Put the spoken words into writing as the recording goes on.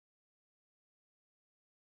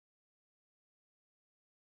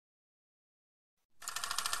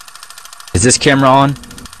Is this camera on?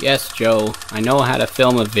 Yes, Joe. I know how to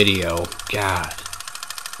film a video. God.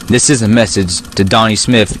 This is a message to Donnie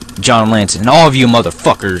Smith, John Lance, and all of you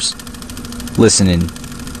motherfuckers listening.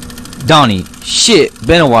 Donnie, shit,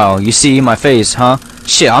 been a while. You see my face, huh?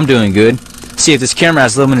 Shit, I'm doing good. See, if this camera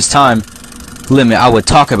has limited time limit, I would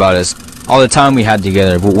talk about us all the time we had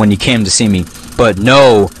together when you came to see me. But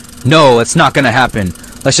no, it's not gonna happen.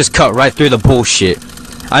 Let's just cut right through the bullshit.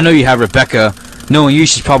 I know you have Rebecca. Knowing you,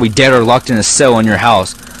 she's probably dead or locked in a cell in your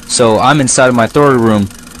house. So I'm inside of my third room.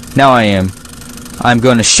 Now I am. I'm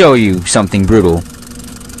going to show you something brutal.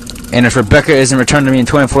 And if Rebecca isn't returned to me in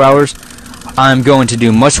 24 hours, I'm going to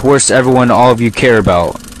do much worse to everyone all of you care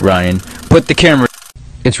about, Ryan. Put the camera...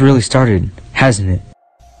 It's really started, hasn't it?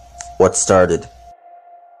 What started?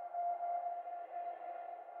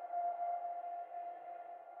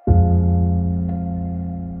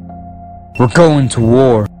 We're going to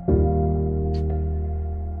war.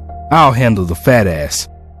 I'll handle the fat ass.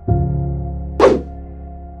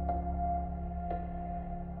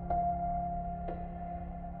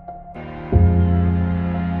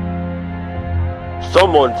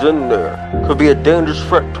 Someone's in there. Could be a dangerous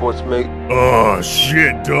threat to us, mate. Oh,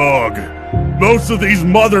 shit, dog. Most of these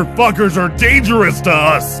motherfuckers are dangerous to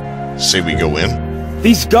us. Say we go in?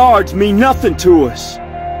 These guards mean nothing to us.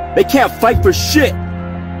 They can't fight for shit.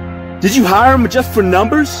 Did you hire them just for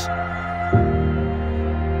numbers?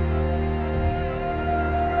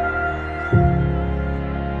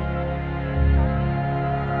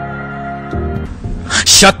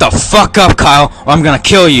 Shut the fuck up, Kyle, or I'm gonna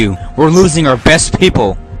kill you. We're losing our best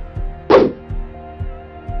people.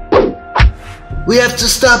 We have to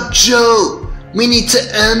stop Joe. We need to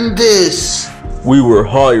end this. We were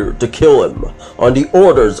hired to kill him on the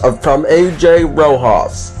orders from AJ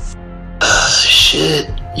Rojas.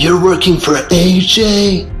 Shit, you're working for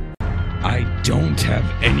AJ? I don't have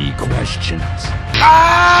any questions.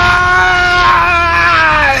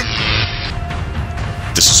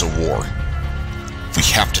 This is a war. We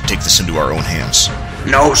have to take this into our own hands.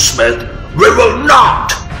 No, Smith, we will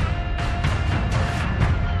not!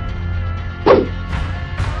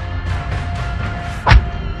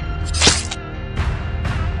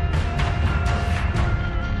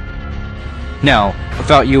 Now,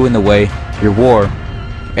 without you in the way, your war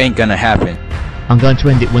ain't gonna happen. I'm going to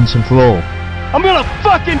end it once and for all. I'm gonna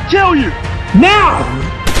fucking kill you! Now!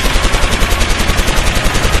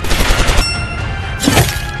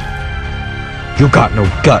 You got no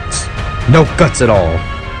guts. No guts at all.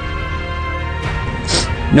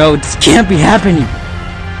 No, this can't be happening.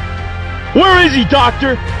 Where is he,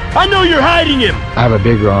 Doctor? I know you're hiding him! I have a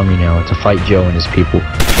bigger army now to fight Joe and his people.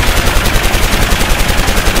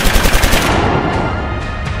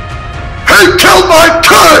 Hey, kill my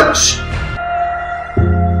kids!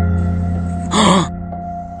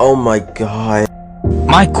 Oh my god.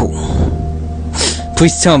 Michael,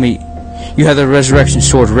 please tell me you have the resurrection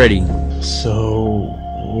sword ready. So,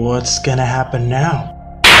 what's gonna happen now?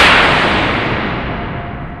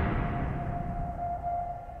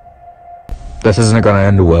 This isn't gonna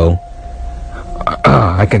end well.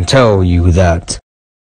 I can tell you that.